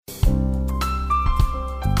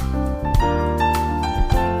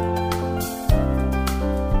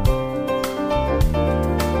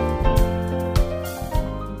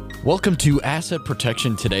Welcome to Asset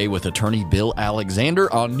Protection Today with attorney Bill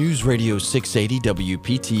Alexander on News Radio 680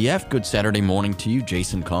 WPTF. Good Saturday morning to you.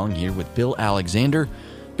 Jason Kong here with Bill Alexander.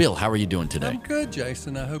 Bill, how are you doing today? I'm good,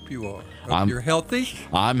 Jason. I hope you are. Hope you're healthy.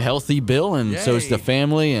 I'm healthy, Bill, and so is the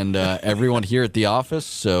family and everyone here at the office.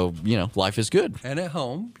 So, life is good. And at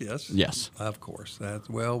home, yes. Yes. Of course. That's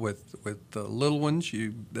with the little ones,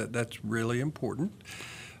 that's really important.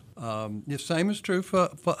 The same is true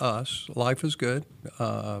for us. Life is good.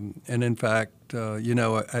 And in fact,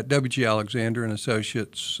 at W.G. Alexander and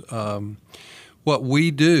Associates, what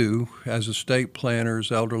we do as estate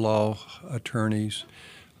planners, elder law attorneys,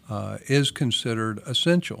 is considered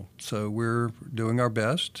essential. So we're doing our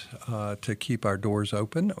best to keep our doors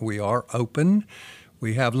open. We are open.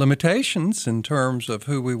 We have limitations in terms of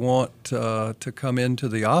who we want to come into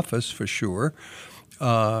the office for sure.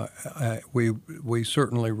 We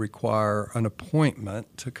certainly require an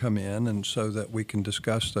appointment to come in, and so that we can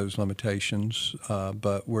discuss those limitations.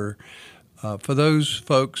 But we're for those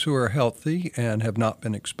folks who are healthy and have not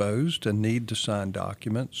been exposed and need to sign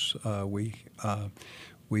documents,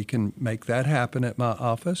 we can make that happen at my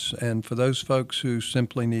office. And for those folks who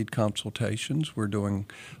simply need consultations, we're doing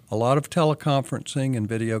a lot of teleconferencing and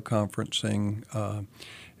video conferencing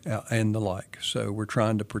and the like. So we're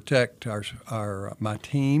trying to protect my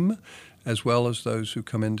team as well as those who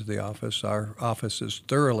come into the office. Our office is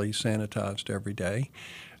thoroughly sanitized every day.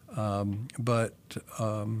 But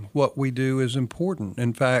what we do is important.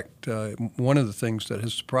 In fact, one of the things that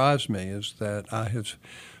has surprised me is that I have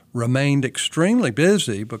remained extremely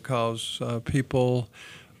busy because people,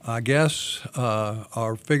 I guess,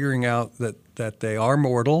 are figuring out that they are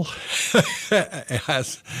mortal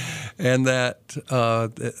and that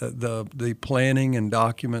the planning and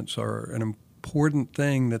documents are an important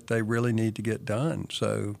thing that they really need to get done.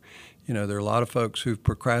 So, there are a lot of folks who've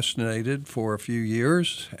procrastinated for a few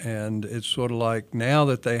years, and it's sort of like now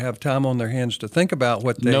that they have time on their hands to think about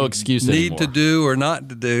what they need to do or not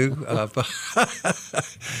to do,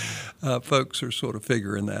 folks are sort of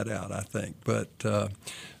figuring that out, I think. But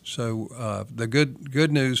so the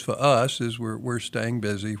good news for us is we're staying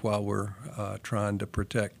busy while we're trying to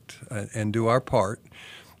protect and do our part.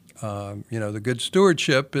 The good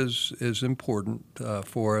stewardship is important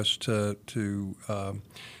for us to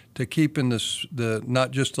keep in the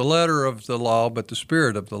not just the letter of the law, but the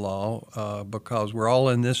spirit of the law, because we're all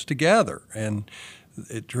in this together. And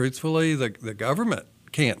truthfully, the government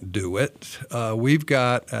can't do it. We've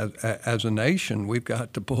got, as a nation, we've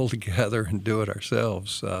got to pull together and do it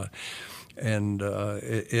ourselves. And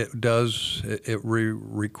it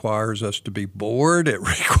requires us to be bored. It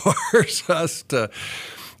requires us to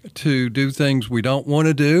do things we don't want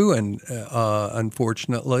to do, and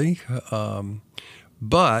unfortunately.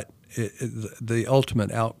 But the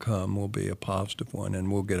ultimate outcome will be a positive one,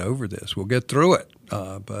 and we'll get over this. We'll get through it.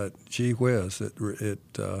 But gee whiz,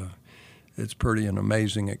 it's pretty an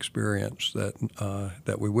amazing experience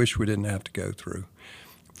that we wish we didn't have to go through,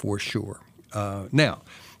 for sure. Now,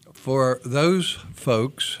 for those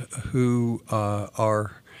folks who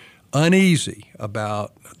are uneasy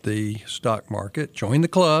about the stock market, join the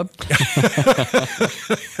club.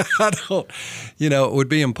 It would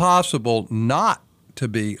be impossible not to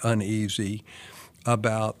be uneasy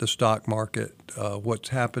about the stock market, what's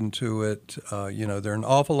happened to it. There are an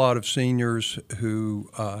awful lot of seniors who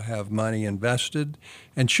have money invested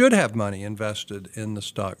and should have money invested in the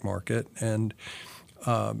stock market. And,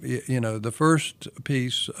 the first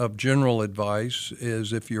piece of general advice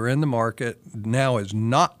is if you're in the market, now is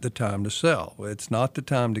not the time to sell. It's not the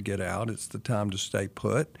time to get out. It's the time to stay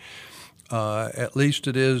put. At least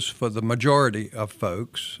it is for the majority of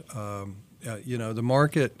folks. The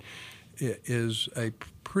market is a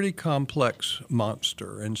pretty complex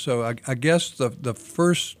monster. And so I guess the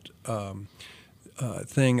first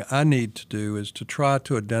thing I need to do is to try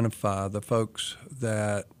to identify the folks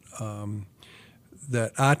that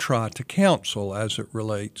I try to counsel as it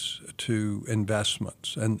relates to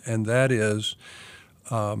investments. And that is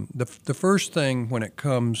the first thing when it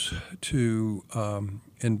comes to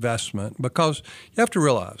investment, because you have to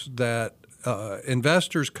realize that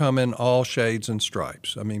investors come in all shades and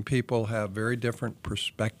stripes. I mean, people have very different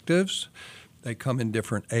perspectives. They come in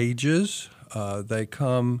different ages. They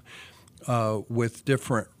come with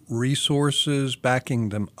different resources backing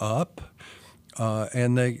them up.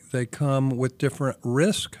 And they come with different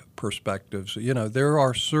risk perspectives. There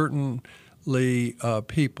are certainly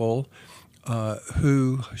people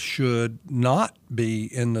who should not be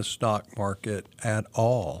in the stock market at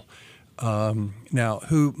all. Now,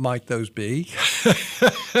 who might those be?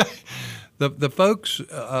 The folks,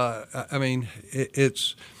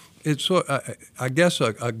 it's I guess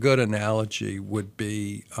a good analogy would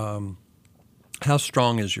be how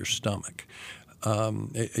strong is your stomach? For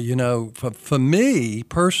me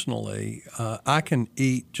personally, I can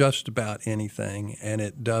eat just about anything and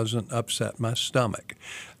it doesn't upset my stomach.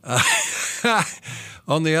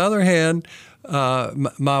 On the other hand,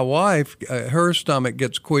 my wife, her stomach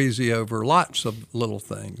gets queasy over lots of little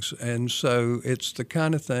things. And so it's the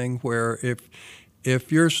kind of thing where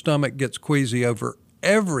if your stomach gets queasy over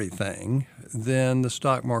everything, then the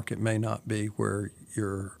stock market may not be where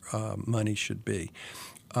your money should be.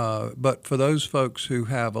 But for those folks who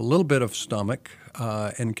have a little bit of stomach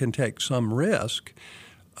and can take some risk,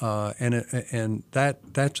 and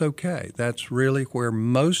that's okay. That's really where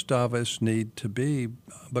most of us need to be,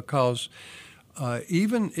 because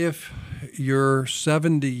even if you're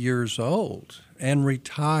 70 years old and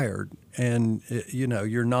retired, and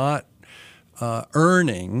you're not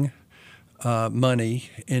earning money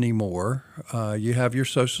anymore, you have your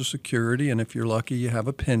Social Security, and if you're lucky, you have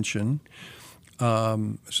a pension.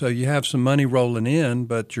 So you have some money rolling in,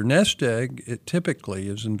 but your nest egg, it typically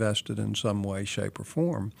is invested in some way, shape, or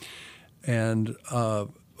form. And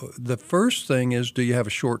the first thing is, do you have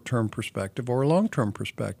a short-term perspective or a long-term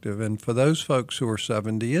perspective? And for those folks who are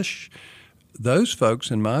 70-ish, those folks,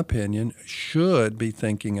 in my opinion, should be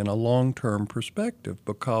thinking in a long-term perspective,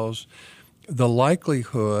 because the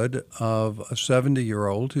likelihood of a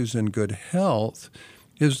 70-year-old who's in good health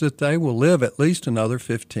is that they will live at least another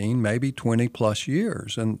 15, maybe 20 plus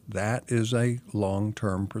years. And that is a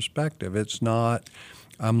long-term perspective. It's not,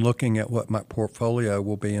 I'm looking at what my portfolio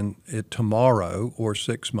will be in it tomorrow or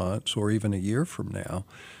 6 months or even a year from now.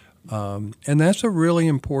 And that's a really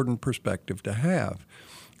important perspective to have.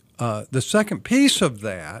 The second piece of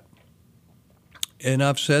that, and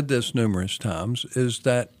I've said this numerous times, is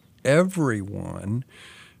that everyone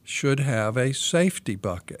should have a safety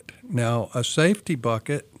bucket. Now, a safety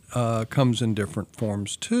bucket comes in different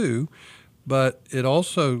forms too, but it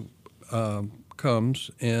also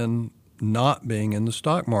comes in not being in the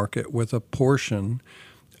stock market with a portion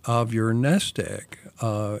of your nest egg.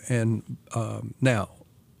 Now,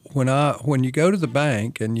 when you go to the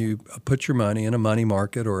bank and you put your money in a money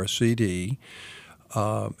market or a CD,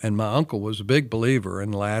 and my uncle was a big believer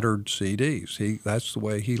in laddered CDs. That's the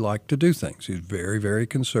way he liked to do things. He's very, very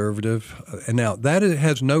conservative. And now that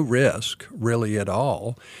has no risk really at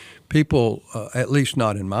all. People, at least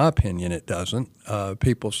not in my opinion, it doesn't.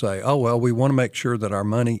 People say, oh, well, we want to make sure that our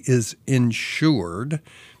money is insured,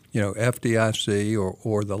 FDIC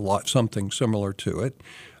or something similar to it.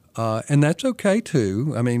 And that's okay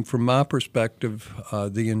too. I mean, from my perspective,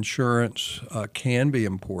 the insurance can be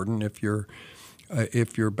important if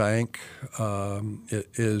your bank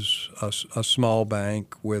is a small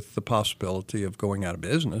bank with the possibility of going out of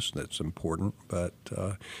business. That's important, but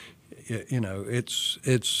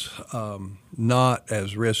it's not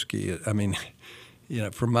as risky. I mean,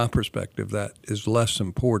 from my perspective, that is less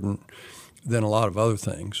important than a lot of other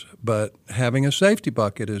things. But having a safety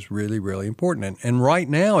bucket is really, really important. And right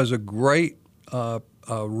now is a great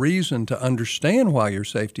reason to understand why your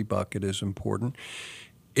safety bucket is important.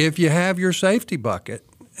 If you have your safety bucket,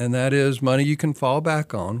 and that is money you can fall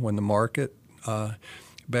back on when the market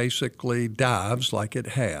basically dives like it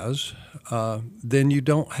has, then you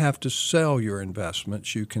don't have to sell your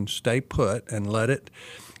investments. You can stay put and let it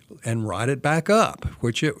and ride it back up,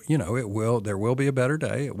 which it will. There will be a better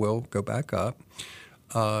day. It will go back up,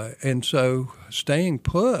 and so staying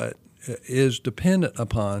put is dependent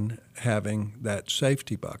upon having that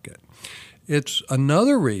safety bucket. It's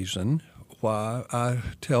another reason why I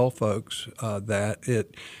tell folks that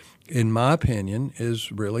it, in my opinion,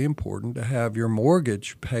 is really important to have your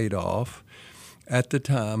mortgage paid off at the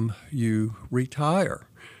time you retire.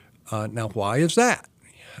 Now, why is that?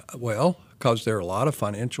 Well, because there are a lot of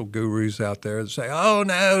financial gurus out there that say, "Oh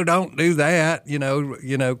no, don't do that.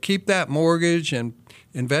 Keep that mortgage and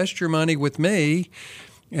invest your money with me,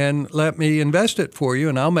 and let me invest it for you,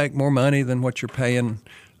 and I'll make more money than what you're paying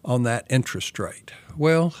on that interest rate."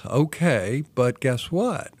 Well, okay, but guess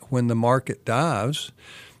what? When the market dives,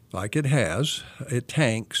 like it has, it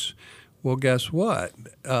tanks. Well, guess what?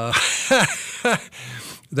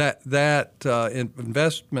 That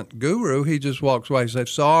investment guru, he just walks away and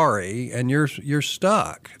says, "Sorry," and you're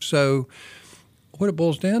stuck. So what it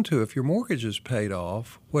boils down to, if your mortgage is paid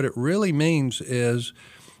off, what it really means is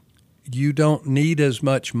you don't need as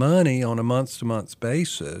much money on a month-to-month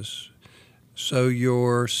basis. So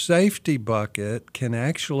your safety bucket can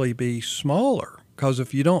actually be smaller, because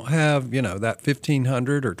if you don't have, that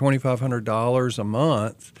 $1,500 or $2,500 a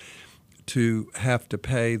month to have to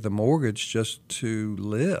pay the mortgage just to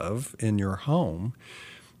live in your home,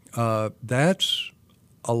 that's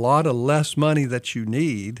a lot of less money that you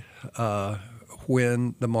need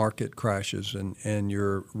when the market crashes and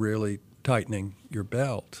you're really tightening your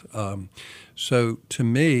belt. So to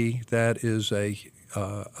me, that is a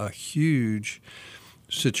huge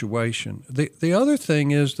situation. The other thing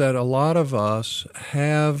is that a lot of us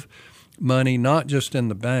have money not just in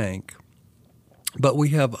the bank, but we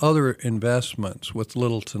have other investments with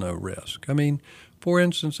little to no risk. I mean, for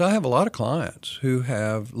instance, I have a lot of clients who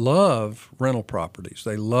love rental properties.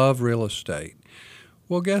 They love real estate.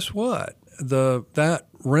 Well, guess what? That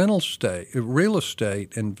real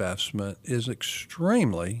estate investment is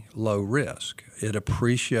extremely low risk. It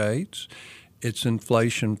appreciates. It's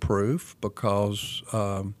inflation proof because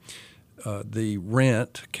the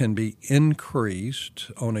rent can be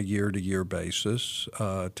increased on a year-to-year basis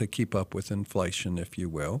to keep up with inflation, if you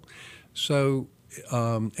will. So,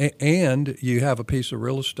 and you have a piece of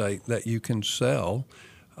real estate that you can sell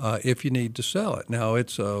if you need to sell it. Now,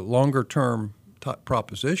 it's a longer-term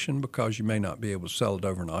proposition because you may not be able to sell it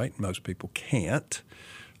overnight. Most people can't.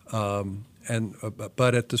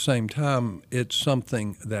 But at the same time, it's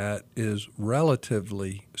something that is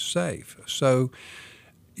relatively safe. So,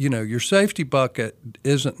 your safety bucket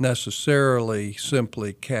isn't necessarily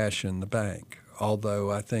simply cash in the bank,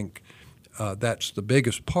 although I think that's the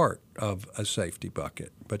biggest part of a safety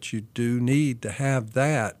bucket. But you do need to have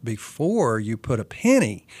that before you put a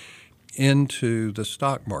penny into the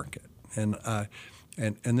stock market. And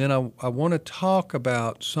then I want to talk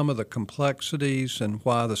about some of the complexities and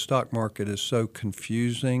why the stock market is so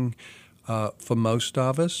confusing for most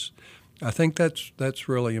of us. I think that's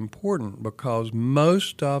really important because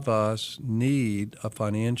most of us need a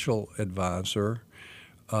financial advisor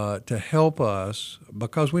to help us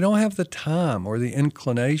because we don't have the time or the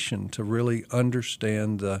inclination to really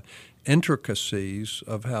understand the intricacies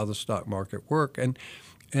of how the stock market works.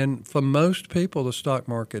 And for most people, the stock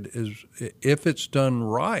market is, if it's done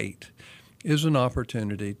right, is an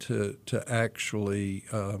opportunity to actually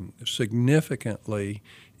significantly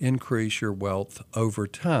increase your wealth over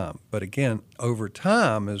time. But again, over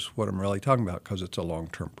time is what I'm really talking about because it's a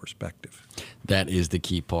long-term perspective. That is the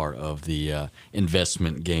key part of the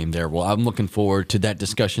investment game there. Well, I'm looking forward to that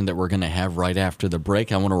discussion that we're going to have right after the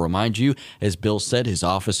break. I want to remind you, as Bill said, his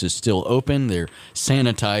office is still open. They're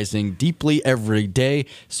sanitizing deeply every day.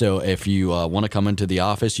 So if you want to come into the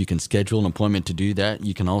office, you can schedule an appointment to do that.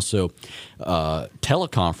 You can also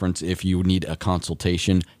teleconference if you need a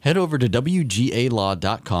consultation. Head over to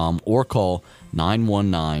WGALaw.com or call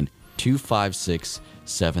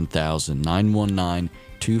 919-256-7000.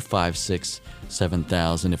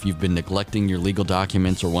 919-256-7000. If you've been neglecting your legal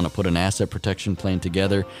documents or want to put an asset protection plan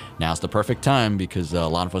together, now's the perfect time because a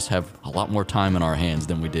lot of us have a lot more time in our hands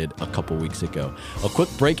than we did a couple weeks ago. A quick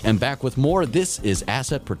break and back with more. This is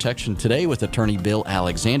Asset Protection Today with attorney Bill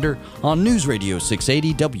Alexander on News Radio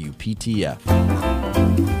 680 WPTF.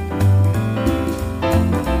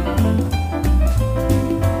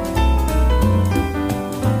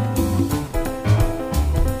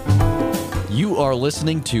 You are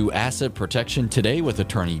listening to Asset Protection Today with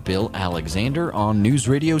attorney Bill Alexander on News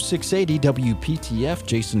Radio 680 WPTF.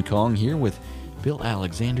 Jason Kong here with Bill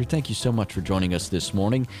Alexander. Thank you so much for joining us this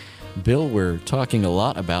morning. Bill, we're talking a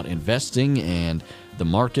lot about investing and the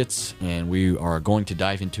markets, and we are going to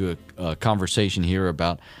dive into a conversation here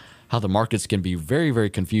about how the markets can be very, very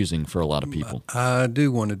confusing for a lot of people. I do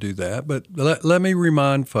want to do that, but let me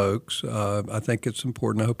remind folks, I think it's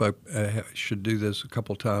important. I hope I should do this a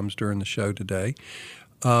couple times during the show today.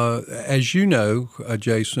 As you know,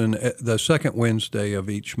 Jason, the second Wednesday of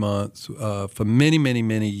each month, for many, many,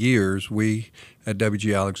 many years, we at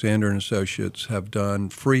W.G. Alexander and Associates have done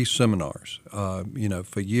free seminars.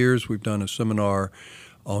 For years we've done a seminar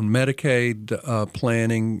on Medicaid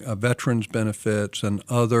planning, veterans benefits, and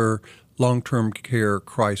other long-term care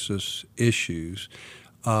crisis issues.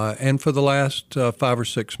 And for the last 5 or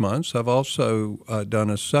 6 months, I've also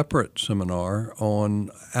done a separate seminar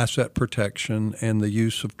on asset protection and the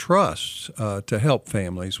use of trusts to help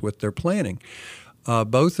families with their planning.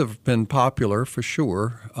 Both have been popular for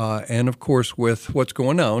sure. And of course, with what's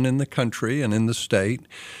going on in the country and in the state,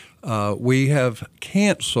 we have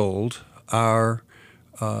canceled our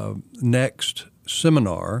next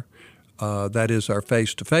seminar, that is our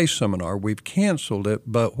face-to-face seminar. We've canceled it,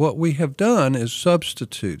 but what we have done is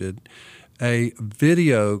substituted a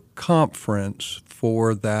video conference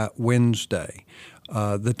for that Wednesday.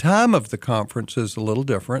 The time of the conference is a little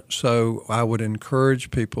different, so I would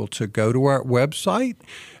encourage people to go to our website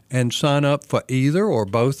and sign up for either or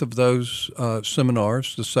both of those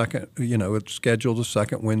seminars. The second, it's scheduled the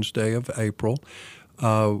second Wednesday of April.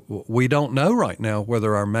 We don't know right now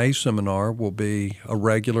whether our May seminar will be a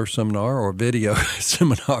regular seminar or a video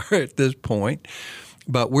seminar at this point,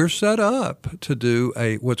 but we're set up to do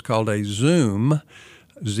what's called a Zoom,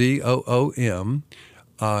 Zoom.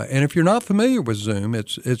 And if you're not familiar with Zoom,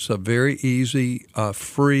 it's a very easy,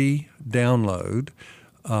 free download.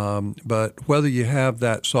 But whether you have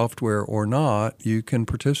that software or not, you can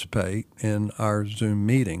participate in our Zoom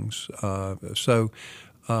meetings.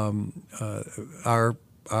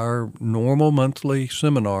 Our normal monthly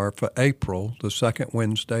seminar for April, the second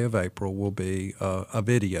Wednesday of April, will be a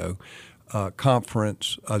video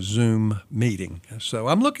conference, a Zoom meeting. So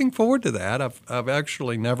I'm looking forward to that. I've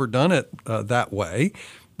actually never done it that way,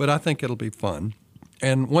 but I think it'll be fun.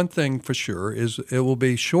 And one thing for sure is it will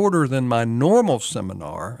be shorter than my normal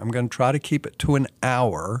seminar. I'm going to try to keep it to an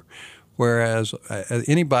hour, whereas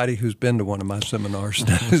anybody who's been to one of my seminars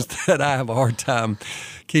knows that I have a hard time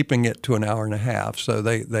keeping it to an hour and a half. So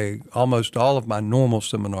they almost all of my normal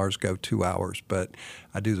seminars go 2 hours, but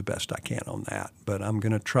I do the best I can on that. But I'm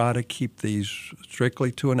going to try to keep these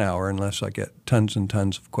strictly to an hour unless I get tons and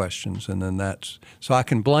tons of questions, and then so I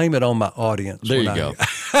can blame it on my audience. There you go.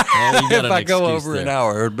 Well, you if I go over an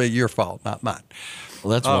hour, it'll be your fault, not mine.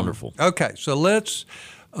 Well, that's wonderful. Okay, so let's.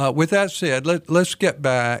 With that said, let's get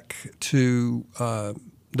back to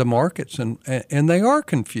the markets, and they are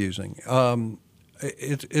confusing.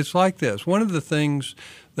 It's like this. One of the things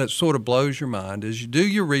that sort of blows your mind is you do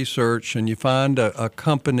your research and you find a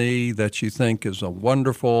company that you think is a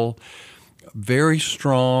wonderful, very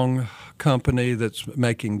strong company that's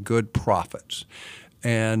making good profits.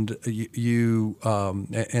 And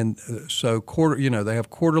so they have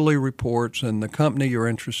quarterly reports, and the company you're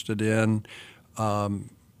interested in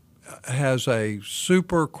has a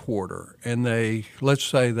super quarter, and let's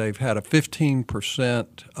say they've had a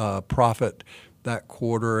 15% profit that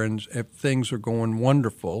quarter, and if things are going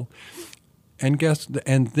wonderful. And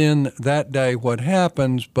then that day what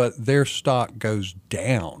happens? But their stock goes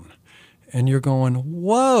down, and you're going,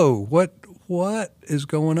 whoa, what is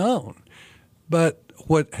going on? But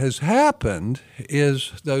what has happened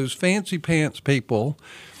is those fancy pants people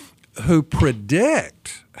who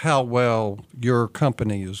predict how well your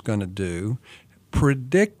company is going to do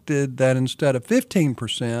predicted that instead of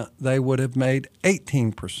 15%, they would have made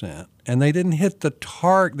 18%. And they didn't hit the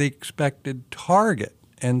expected target.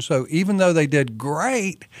 And so even though they did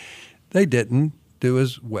great, they didn't do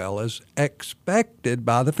as well as expected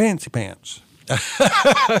by the fancy pants.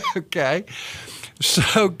 Okay?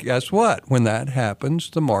 So guess what? When that happens,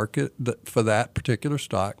 the market for that particular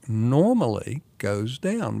stock normally goes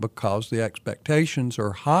down because the expectations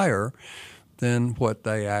are higher than what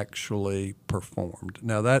they actually performed.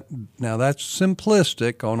 Now that's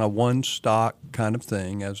simplistic on a one stock kind of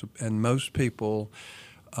thing, and most people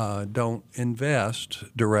don't invest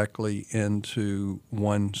directly into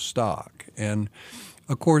one stock. And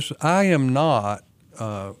of course, I am not,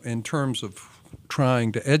 in terms of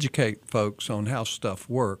trying to educate folks on how stuff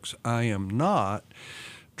works, I am not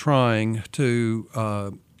trying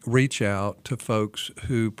to reach out to folks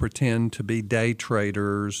who pretend to be day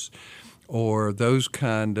traders or those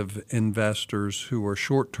kind of investors who are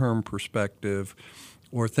short-term perspective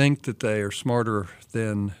or think that they are smarter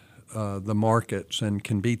than the markets and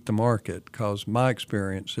can beat the market, because my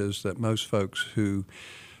experience is that most folks who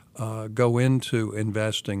go into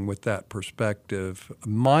investing with that perspective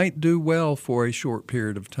might do well for a short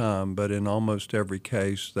period of time, but in almost every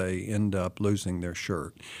case they end up losing their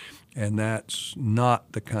shirt. And that's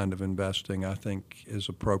not the kind of investing I think is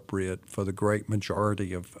appropriate for the great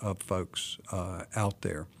majority of folks out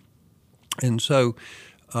there. And so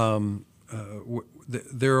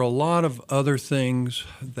there are a lot of other things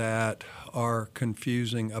that are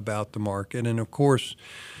confusing about the market. And of course,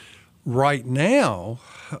 right now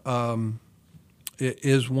it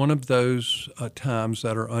is one of those times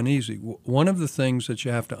that are uneasy. One of the things that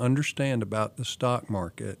you have to understand about the stock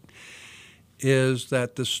market is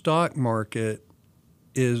that the stock market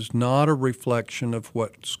is not a reflection of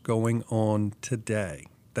what's going on today.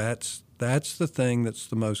 That's the thing that's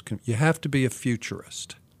the most you have to be a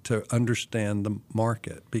futurist to understand the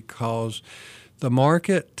market, because the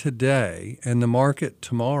market today and the market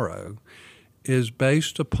tomorrow is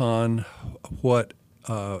based upon what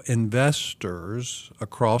investors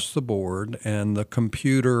across the board and the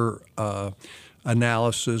computer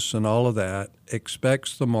analysis and all of that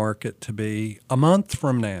expects the market to be a month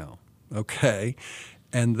from now, okay?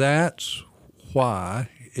 And that's why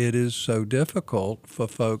it is so difficult for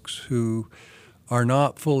folks who are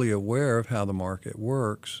not fully aware of how the market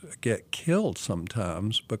works get killed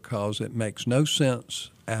sometimes, because it makes no sense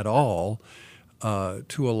at all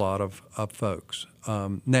to a lot of folks.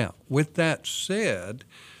 Now, with that said,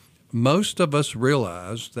 most of us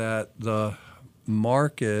realize that the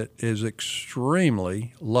market is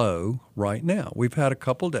extremely low right now. We've had a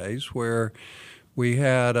couple days where we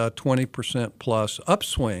had a 20% plus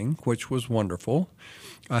upswing, which was wonderful.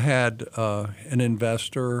 I had an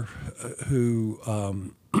investor who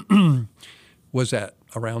was at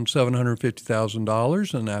around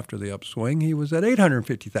 $750,000, and after the upswing, he was at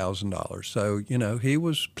 $850,000. So, he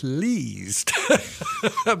was pleased.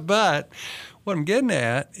 But what I'm getting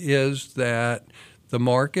at is that the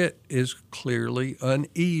market is clearly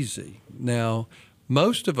uneasy. Now,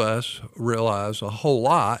 most of us realize a whole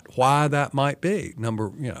lot why that might be. Number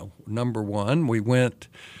one, we went.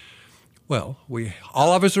 Well,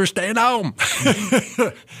 all of us are staying home.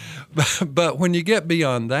 But when you get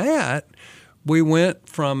beyond that, we went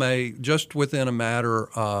from just within a matter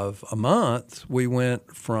of a month, we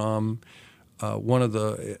went from one of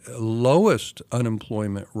the lowest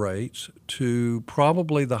unemployment rates to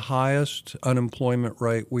probably the highest unemployment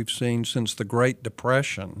rate we've seen since the Great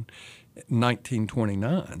Depression,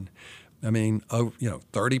 1929. I mean,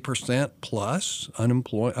 30% plus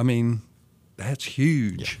unemployment. I mean, that's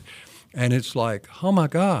huge. Yeah. And it's like, oh my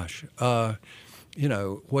gosh, what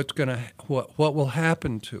will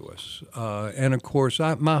happen to us? And of course,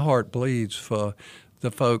 my heart bleeds for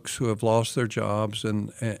the folks who have lost their jobs and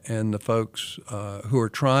the folks who are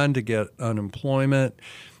trying to get unemployment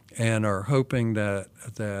and are hoping that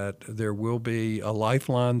there will be a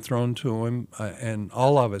lifeline thrown to them. And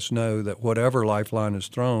all of us know that whatever lifeline is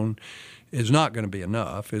thrown is not going to be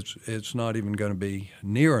enough. It's not even going to be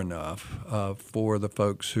near enough for the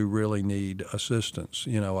folks who really need assistance.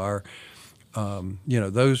 Those are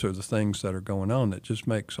the things that are going on that just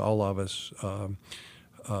makes all of us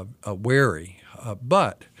wary.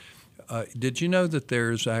 But did you know that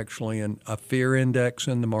there's actually a fear index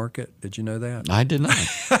in the market? Did you know that? I did not.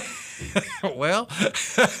 Well,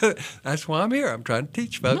 that's why I'm here. I'm trying to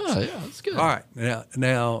teach folks. No, yeah, that's good. All right.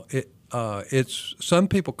 Now it's some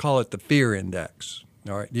people call it the fear index.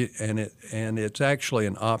 All right, and it's actually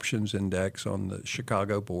an options index on the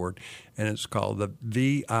Chicago board, and it's called the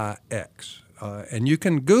VIX. And you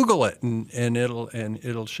can Google it, and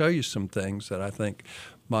it'll show you some things that I think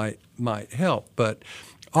might help. But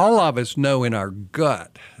all of us know in our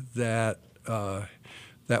gut that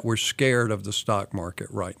we're scared of the stock market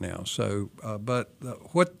right now. So,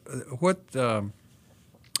 what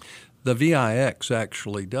the VIX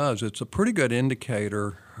actually does, it's a pretty good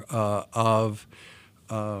indicator of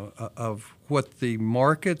what the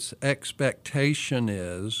market's expectation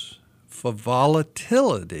is for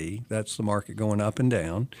volatility, that's the market going up and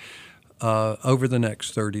down, over the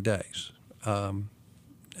next 30 days.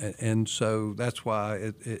 And so that's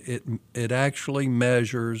why it actually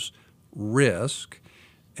measures risk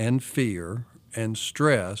and fear and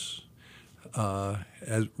stress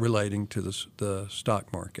as relating to the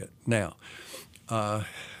stock market. Now,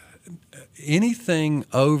 anything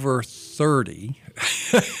over 30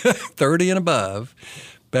 and above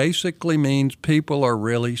basically means people are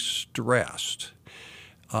really stressed.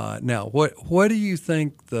 Now, what do you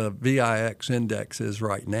think the VIX index is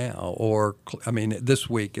right now? Or, this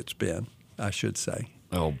week it's been, I should say.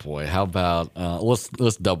 Oh boy, how about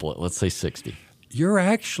let's double it. Let's say 60. You're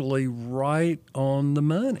actually right on the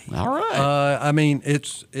money. All right.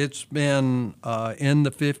 It's been in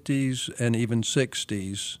the 50s and even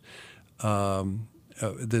 60s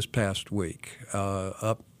this past week.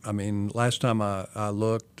 Last time I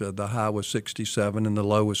looked, the high was 67 and the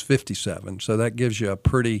low was 57. So that gives you a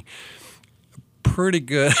pretty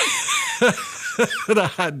good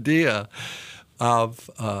idea of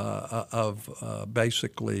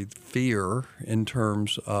basically fear in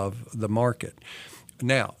terms of the market.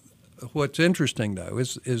 Now, what's interesting though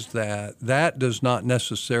is that does not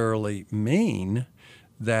necessarily mean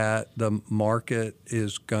that the market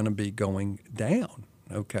is going to be going down.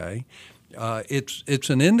 Okay, it's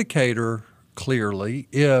an indicator clearly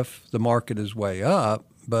if the market is way up,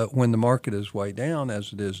 but when the market is way down,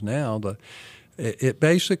 as it is now, it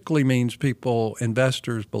basically means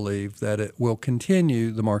investors believe that it will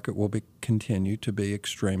continue, the market will continue to be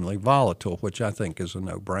extremely volatile, which I think is a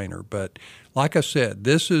no-brainer. But like I said,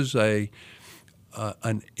 this is an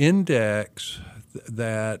index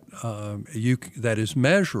that that is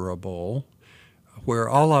measurable, where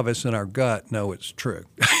all of us in our gut know it's true.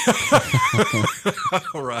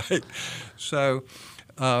 All right. So,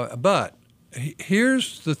 but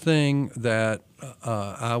here's the thing that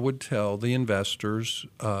I would tell the investors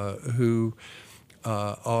who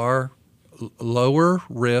are lower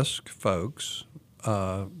risk folks.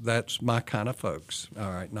 That's my kind of folks.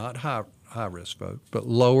 All right, not high high risk folks, but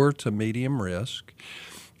lower to medium risk.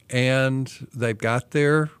 And they've got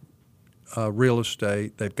their real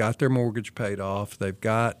estate, they've got their mortgage paid off, they've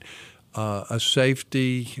got a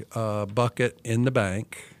safety bucket in the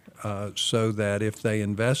bank so that if they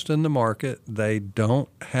invest in the market, they don't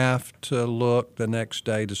have to look the next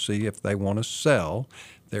day to see if they want to sell.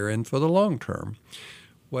 They're in for the long term.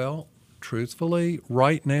 Well, truthfully,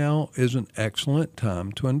 right now is an excellent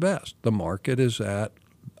time to invest. The market is at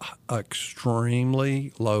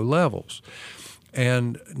extremely low levels.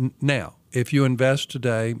 And now, if you invest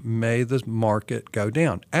today, may the market go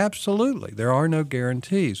down? Absolutely. There are no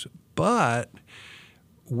guarantees. But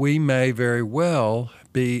we may very well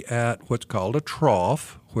be at what's called a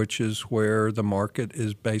trough, which is where the market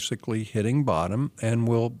is basically hitting bottom and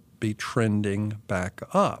will be trending back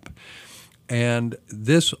up. And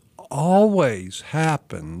this always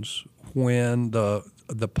happens when the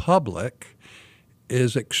public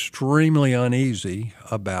is extremely uneasy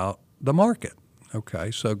about the market.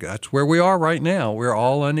 Okay, so that's where we are right now. We're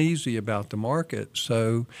all uneasy about the market.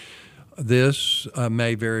 So this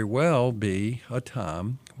may very well be a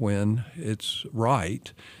time when it's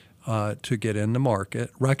right to get in the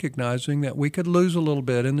market, recognizing that we could lose a little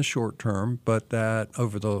bit in the short term, but that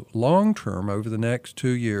over the long term, over the next 2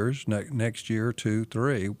 years, next year, 2,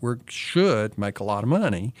 3, we should make a lot of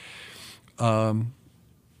money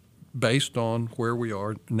based on where we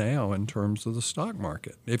are now in terms of the stock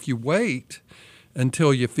market. If you wait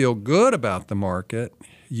until you feel good about the market,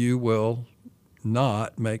 you will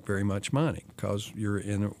not make very much money because you're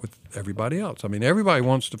in it with everybody else. I mean, everybody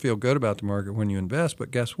wants to feel good about the market when you invest, but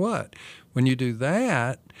guess what? When you do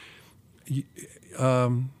that,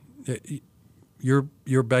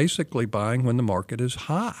 you're basically buying when the market is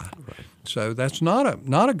high. Right. So that's not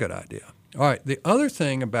a good idea. All right, the other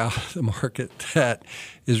thing about the market that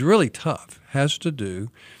is really tough has to do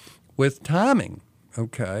with timing.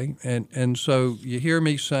 Okay, and so you hear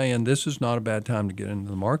me saying this is not a bad time to get into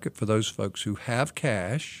the market for those folks who have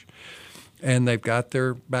cash and they've got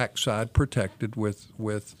their backside protected with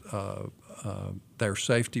their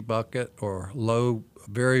safety bucket or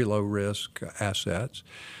very low risk assets,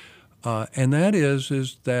 and that is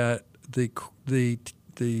that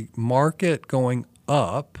the market going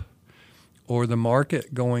up or the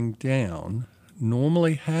market going down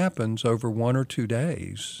normally happens over 1 or 2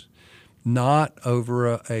 days, not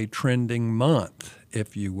over a trending month,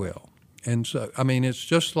 if you will. And so, I mean, it's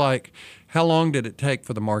just like, how long did it take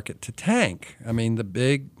for the market to tank? I mean, the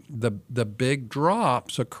big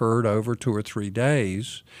drops occurred over 2 or 3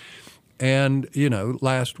 days. And,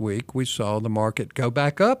 last week we saw the market go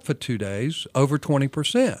back up for 2 days, over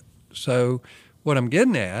 20%. So what I'm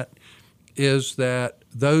getting at is that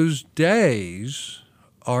those days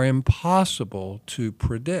are impossible to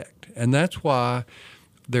predict. And that's why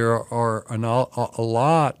there are a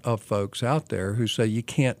lot of folks out there who say you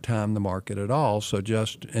can't time the market at all, so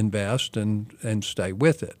just invest and stay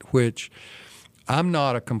with it, which I'm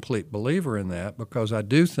not a complete believer in that, because I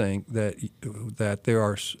do think that there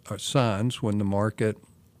are signs when the market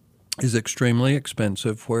is extremely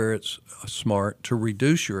expensive where it's smart to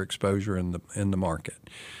reduce your exposure in the market.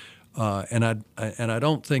 And I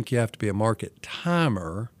don't think you have to be a market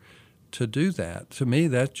timer to do that. To me,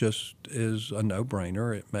 that just is a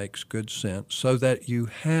no-brainer. It makes good sense so that you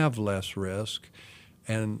have less risk,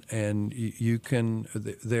 and you can.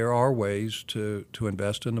 There are ways to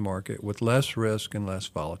invest in the market with less risk and less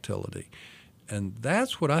volatility, and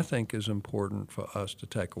that's what I think is important for us to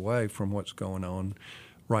take away from what's going on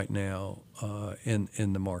right now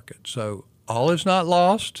in the market. So all is not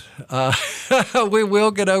lost. We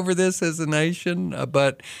will get over this as a nation,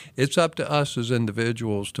 but it's up to us as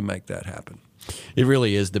individuals to make that happen. It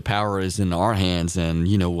really is. The power is in our hands, and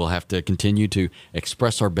we'll have to continue to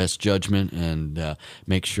express our best judgment and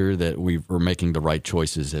make sure that we're making the right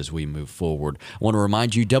choices as we move forward. I want to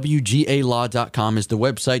remind you, WGALaw.com is the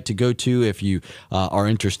website to go to if you are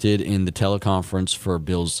interested in the teleconference for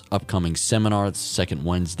Bill's upcoming seminar. It's the second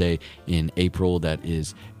Wednesday in April. That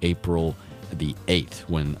is April the 8th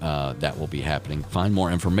when that will be happening. Find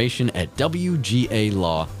more information at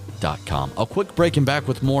WGALaw.com. A quick break and back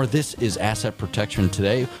with more. This is Asset Protection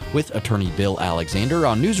Today with attorney Bill Alexander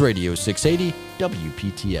on News Radio 680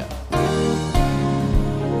 WPTF.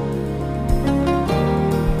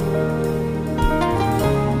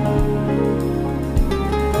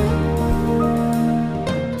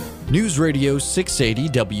 News Radio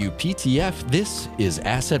 680 WPTF. This is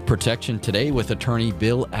Asset Protection Today with attorney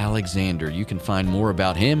Bill Alexander. You can find more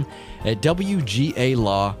about him at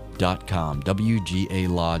WGALaw.com.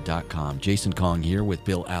 WGALaw.com. Jason Kong here with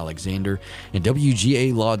Bill Alexander. And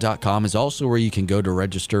WGALaw.com is also where you can go to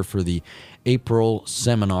register for the April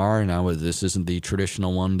seminar. Now, this isn't the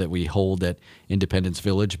traditional one that we hold at Independence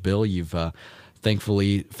Village. Bill, you've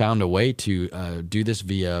thankfully found a way to do this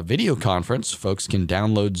via video conference. Folks can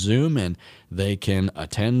download Zoom and they can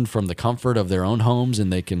attend from the comfort of their own homes,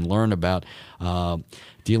 and they can learn about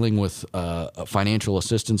dealing with financial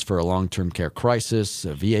assistance for a long-term care crisis,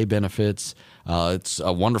 VA benefits. It's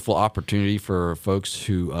a wonderful opportunity for folks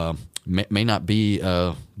who may not be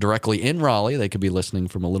directly in Raleigh. They could be listening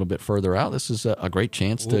from a little bit further out. This is a great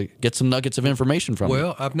chance to get some nuggets of information from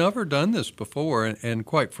Well, I've never done this before, and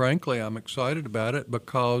quite frankly, I'm excited about it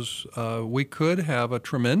because we could have a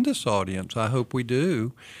tremendous audience. I hope we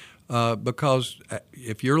do. Because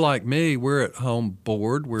if you're like me, we're at home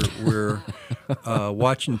bored. We're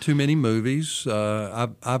watching too many movies.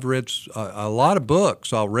 I've read a lot of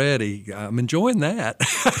books already. I'm enjoying that.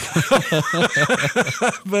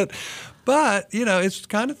 But it's the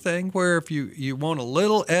kind of thing where if you want a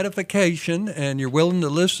little edification and you're willing to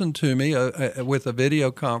listen to me with a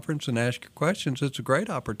video conference and ask your questions, it's a great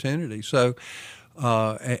opportunity. So.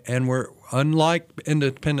 And we're, unlike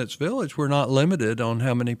Independence Village, we're not limited on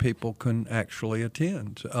how many people can actually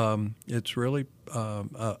attend. It's really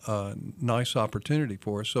a nice opportunity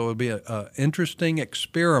for us. So it'll be an interesting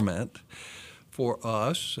experiment for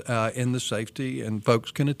us in the safety, and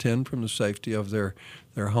folks can attend from the safety of their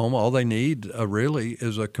home. All they need really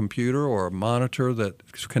is a computer or a monitor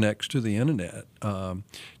that connects to the internet,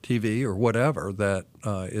 TV or whatever that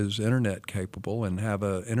is internet capable, and have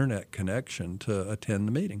an internet connection to attend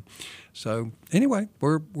the meeting. So anyway,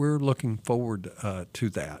 we're looking forward to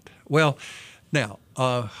that. Well, now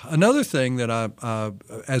another thing that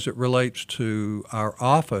as it relates to our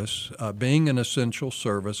office being an essential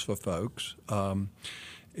service for folks.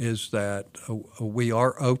 Is that we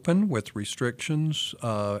are open with restrictions,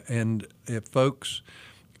 and if folks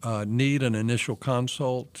need an initial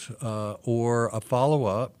consult or a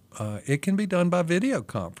follow-up, it can be done by video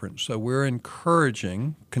conference. So we're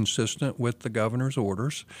encouraging, consistent with the governor's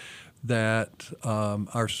orders, that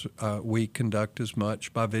we conduct as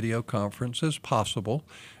much by video conference as possible,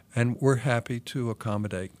 and we're happy to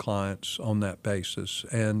accommodate clients on that basis.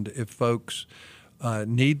 And if folks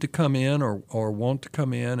need to come in or want to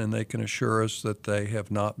come in, and they can assure us that they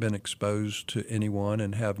have not been exposed to anyone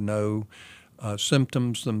and have no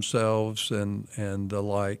symptoms themselves and the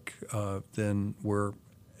like, then we're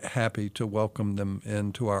happy to welcome them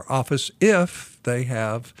into our office if they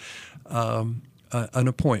have an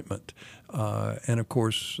appointment. And of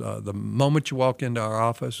course, the moment you walk into our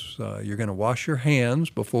office, you're going to wash your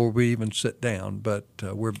hands before we even sit down. But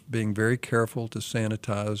we're being very careful to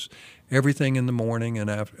sanitize everything in the morning, and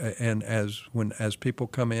as people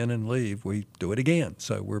come in and leave, we do it again.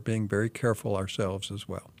 So we're being very careful ourselves as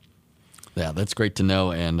well. Yeah, that's great to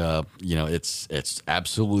know, and it's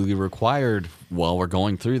absolutely required while we're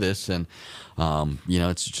going through this, and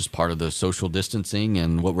it's just part of the social distancing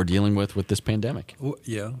and what we're dealing with this pandemic. Well,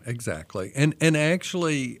 yeah, exactly, and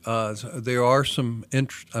actually there are some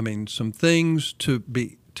things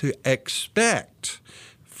to expect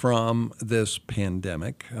from this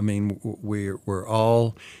pandemic. I mean, we're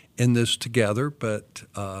all in this together, but.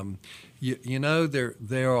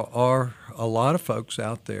 There are a lot of folks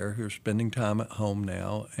out there who are spending time at home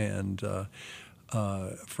now, and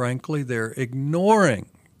frankly, they're ignoring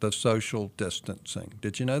the social distancing.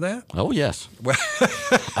 Did you know that? Oh, yes.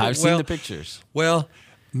 I've seen the pictures. Well,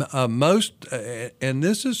 most, and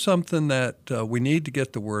this is something that we need to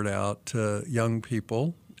get the word out to young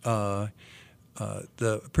people,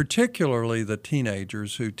 particularly the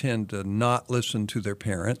teenagers who tend to not listen to their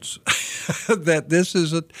parents, that this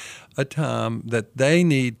is a time that they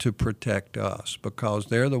need to protect us, because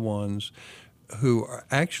they're the ones who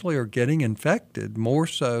are getting infected more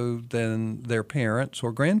so than their parents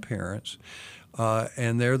or grandparents.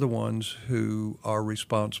 And they're the ones who are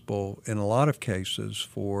responsible in a lot of cases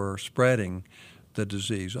for spreading the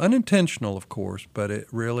disease. Unintentional, of course, but it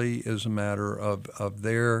really is a matter of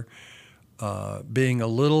their being a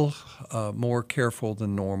little more careful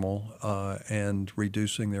than normal and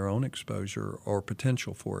reducing their own exposure or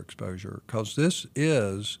potential for exposure, because this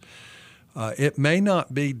is, it may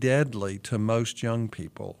not be deadly to most young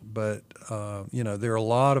people, but there are a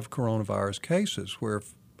lot of coronavirus cases where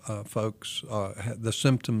folks, the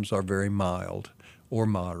symptoms are very mild or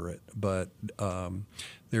moderate. But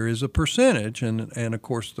there is a percentage, and of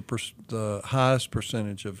course the highest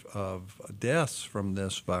percentage of deaths from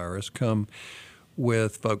this virus come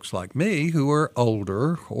with folks like me who are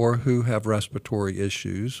older or who have respiratory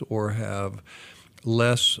issues or have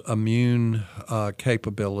less immune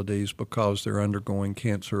capabilities because they're undergoing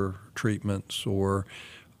cancer treatments or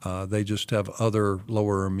they just have other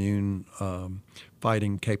lower immune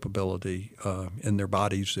fighting capability in their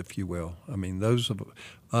bodies, if you will. I mean, those of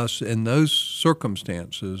us in those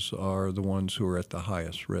circumstances are the ones who are at the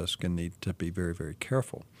highest risk and need to be very, very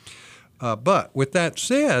careful. But with that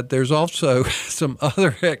said, there's also some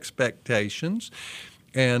other expectations.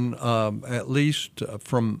 And at least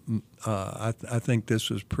from, I think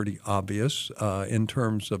this is pretty obvious in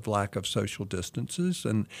terms of lack of social distances,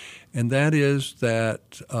 and that is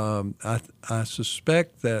that I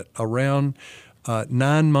suspect that around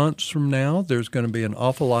 9 months from now, there's going to be an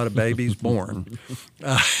awful lot of babies born.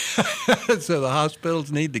 So the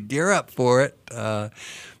hospitals need to gear up for it.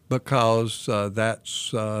 Because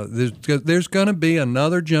there's going to be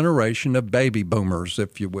another generation of baby boomers,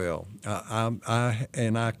 if you will.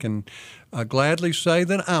 I can gladly say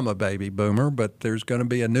that I'm a baby boomer, but there's going to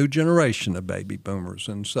be a new generation of baby boomers.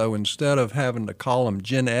 And so instead of having to call them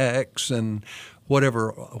Gen X and what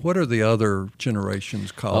are the other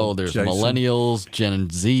generations called? Oh, there's Jason? Millennials, Gen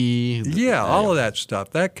Z. Yeah, all of that stuff.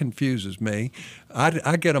 That confuses me.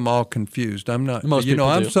 I get them all confused. I'm not, Most people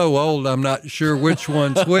I'm do. so old, I'm not sure which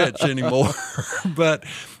one's which anymore. But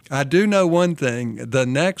I do know one thing. The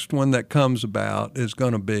next one that comes about is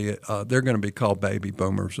going to be, they're going to be called baby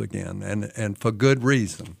boomers again, and for good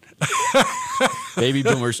reason. Baby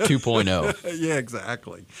boomers 2.0. Yeah,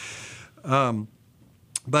 exactly.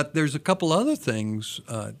 But there's a couple other things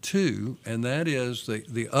too, and that is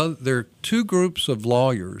there are two groups of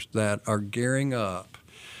lawyers that are gearing up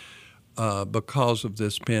because of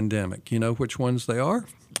this pandemic. You know which ones they are?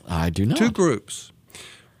 I do not. Two groups.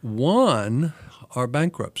 One are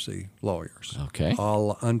bankruptcy lawyers. Okay.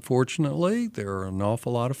 Unfortunately, there are an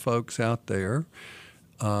awful lot of folks out there,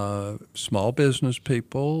 small business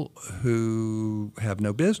people who have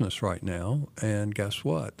no business right now, and guess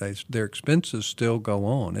what? Their expenses still go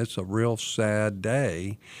on. It's a real sad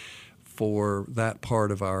day for that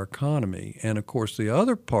part of our economy. And of course, the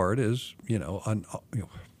other part is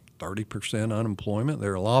 30% unemployment.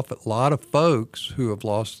 There are a lot of folks who have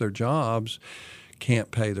lost their jobs,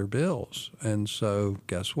 can't pay their bills, and so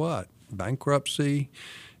guess what? Bankruptcy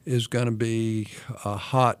is going to be a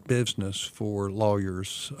hot business for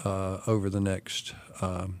lawyers over the next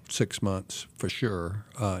 6 months for sure.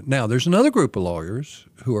 Now, there's another group of lawyers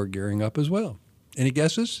who are gearing up as well. Any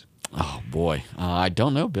guesses? Oh, boy. I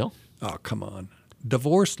don't know, Bill. Oh, come on.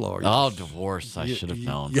 Divorce lawyers. Oh, divorce. I should have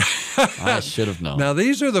known. I should have known. Now,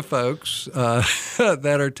 these are the folks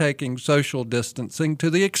that are taking social distancing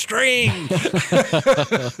to the extreme.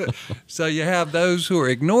 So you have those who are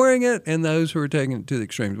ignoring it and those who are taking it to the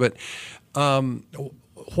extreme. But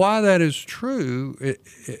why that is true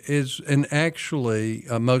is, and actually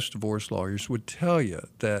most divorce lawyers would tell you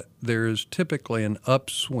that there is typically an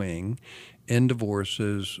upswing in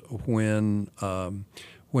divorces when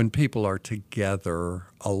people are together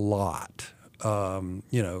a lot,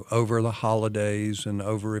 over the holidays and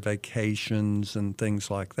over vacations and things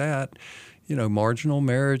like that. Marginal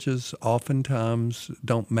marriages oftentimes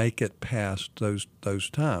don't make it past those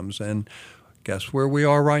times. And guess where we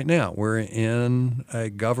are right now? We're in a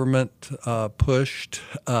government-pushed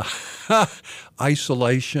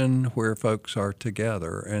isolation where folks are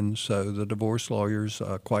together. And so the divorce lawyers,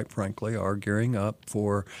 quite frankly, are gearing up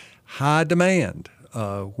for high demand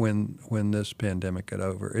when this pandemic get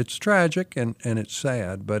over. It's tragic and it's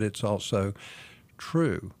sad, but it's also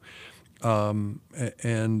true. Frankly,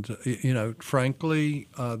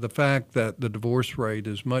 the fact that the divorce rate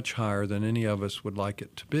is much higher than any of us would like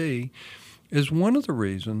it to be is one of the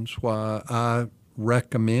reasons why I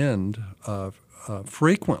recommend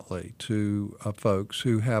frequently to folks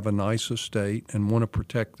who have a nice estate and want to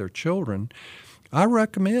protect their children. I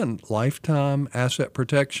recommend lifetime asset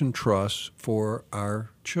protection trusts for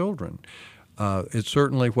our children. It's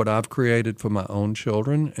certainly what I've created for my own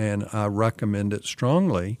children, and I recommend it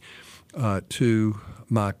strongly to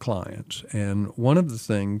my clients. And one of the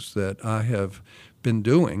things that I have been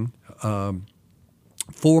doing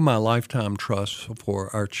for my lifetime trusts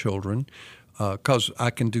for our children, because I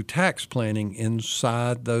can do tax planning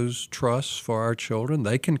inside those trusts for our children.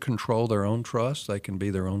 They can control their own trust. They can be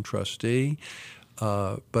their own trustee.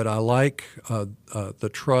 But I like the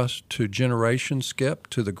trust to generation skip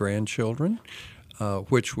to the grandchildren,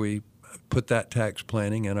 which we put that tax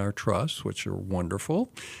planning in our trusts, which are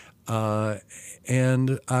wonderful.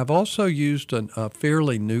 And I've also used a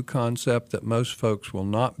fairly new concept that most folks will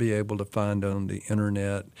not be able to find on the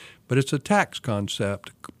internet, but it's a tax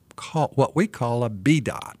concept, what we call a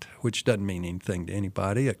BDOT, which doesn't mean anything to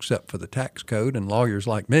anybody except for the tax code and lawyers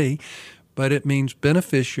like me, but it means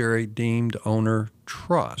beneficiary deemed owner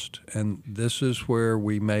trust. And this is where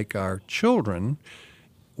we make our children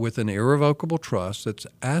with an irrevocable trust that's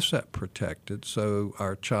asset protected, so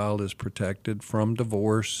our child is protected from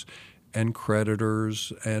divorce and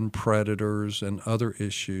creditors and predators and other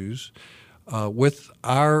issues with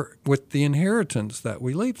the inheritance that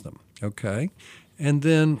we leave them. Okay, and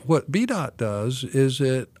then what BDOT does is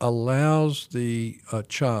it allows the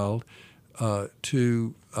child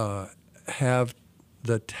to have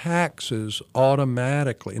the taxes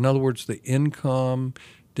automatically. In other words, the income,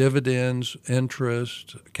 dividends,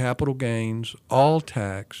 interest, capital gains, all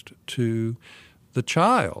taxed to the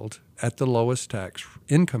child at the lowest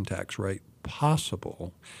income tax rate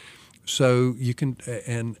possible. So you can,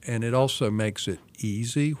 and it also makes it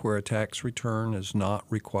easy where a tax return is not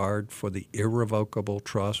required for the irrevocable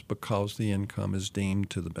trust because the income is deemed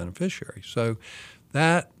to the beneficiary. So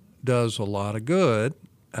that does a lot of good,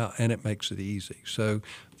 and it makes it easy. So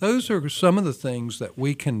those are some of the things that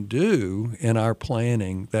we can do in our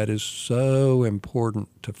planning that is so important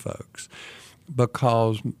to folks,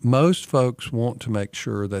 because most folks want to make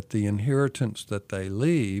sure that the inheritance that they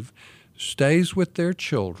leave stays with their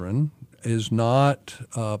children, is not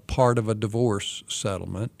part of a divorce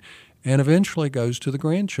settlement, and eventually goes to the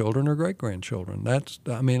grandchildren or great-grandchildren.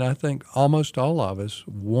 I think almost all of us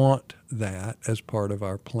want that as part of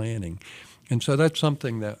our planning. And so that's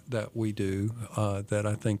something that we do that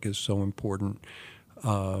I think is so important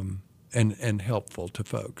and helpful to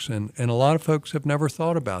folks. And a lot of folks have never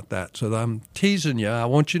thought about that. So I'm teasing you. I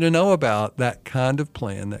want you to know about that kind of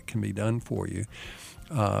plan that can be done for you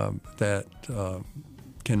that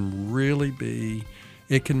can really be,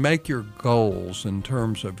 it can make your goals in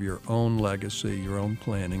terms of your own legacy, your own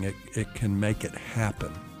planning, it can make it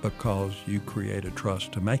happen because you create a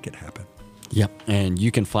trust to make it happen. Yep, and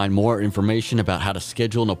you can find more information about how to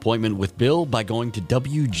schedule an appointment with Bill by going to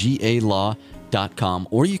wgalaw.com,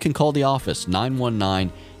 or you can call the office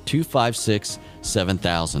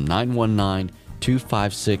 919-256-7000,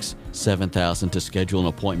 919-256-7000 to schedule an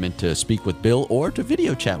appointment to speak with Bill or to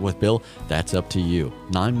video chat with Bill. That's up to you,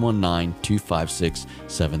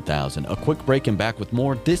 919-256-7000. A quick break and back with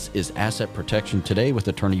more. This is Asset Protection Today with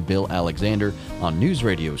attorney Bill Alexander on News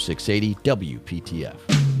Radio 680 WPTF.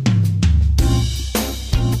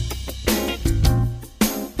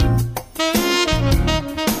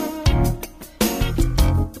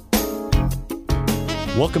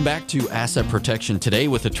 Welcome back to Asset Protection Today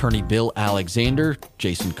with attorney Bill Alexander.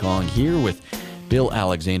 Jason Kong here with Bill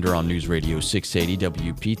Alexander on News Radio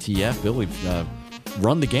 680 WPTF. Bill, we've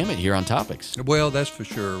run the gamut here on topics. Well, that's for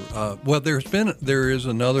sure. There is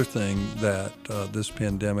another thing that this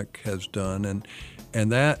pandemic has done,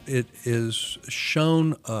 and that it is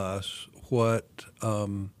shown us what,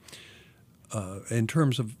 in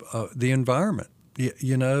terms of the environment.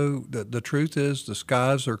 The truth is the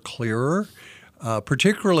skies are clearer.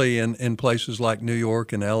 Particularly in places like New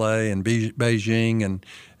York and L.A. and Beijing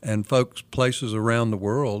and places around the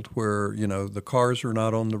world where, the cars are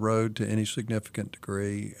not on the road to any significant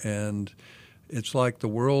degree. And it's like the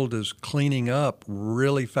world is cleaning up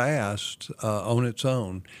really fast on its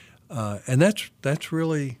own. And that's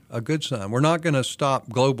really a good sign. We're not going to stop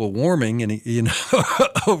global warming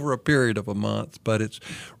over a period of a month, but it's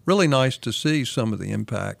really nice to see some of the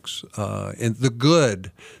impacts and the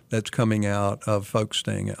good that's coming out of folks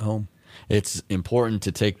staying at home. It's important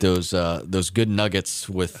to take those good nuggets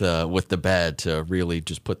with the bad to really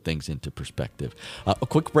just put things into perspective. A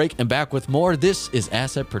quick break and back with more. This is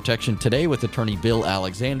Asset Protection Today with attorney Bill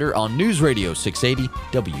Alexander on News Radio 680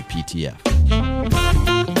 WPTF.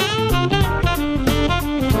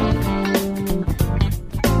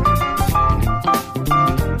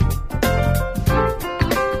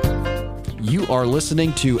 You are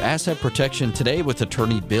listening to Asset Protection Today with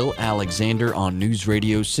attorney Bill Alexander on News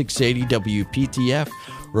Radio 680 WPTF.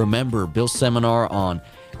 Remember, Bill's seminar on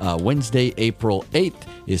Wednesday, April 8th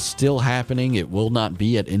is still happening. It will not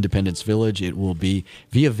be at Independence Village. It will be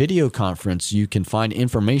via video conference. You can find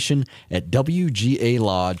information at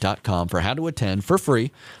wgalaw.com for how to attend for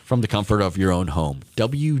free from the comfort of your own home.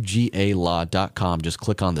 wgalaw.com. Just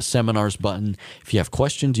click on the seminars button. If you have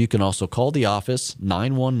questions, you can also call the office,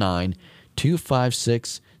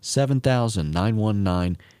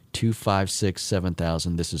 919-256-7000,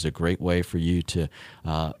 919-256-7000. This is a great way for you to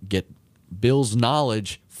get Bill's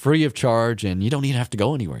knowledge free of charge, and you don't even have to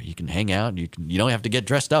go anywhere. You can hang out. You don't have to get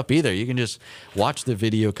dressed up either. You can just watch the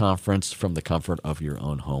video conference from the comfort of your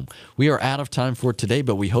own home. We are out of time for today,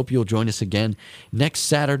 but we hope you'll join us again next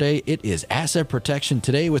Saturday. It is Asset Protection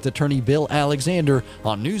Today with attorney Bill Alexander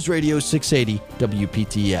on News Radio 680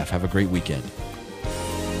 WPTF. Have a great weekend.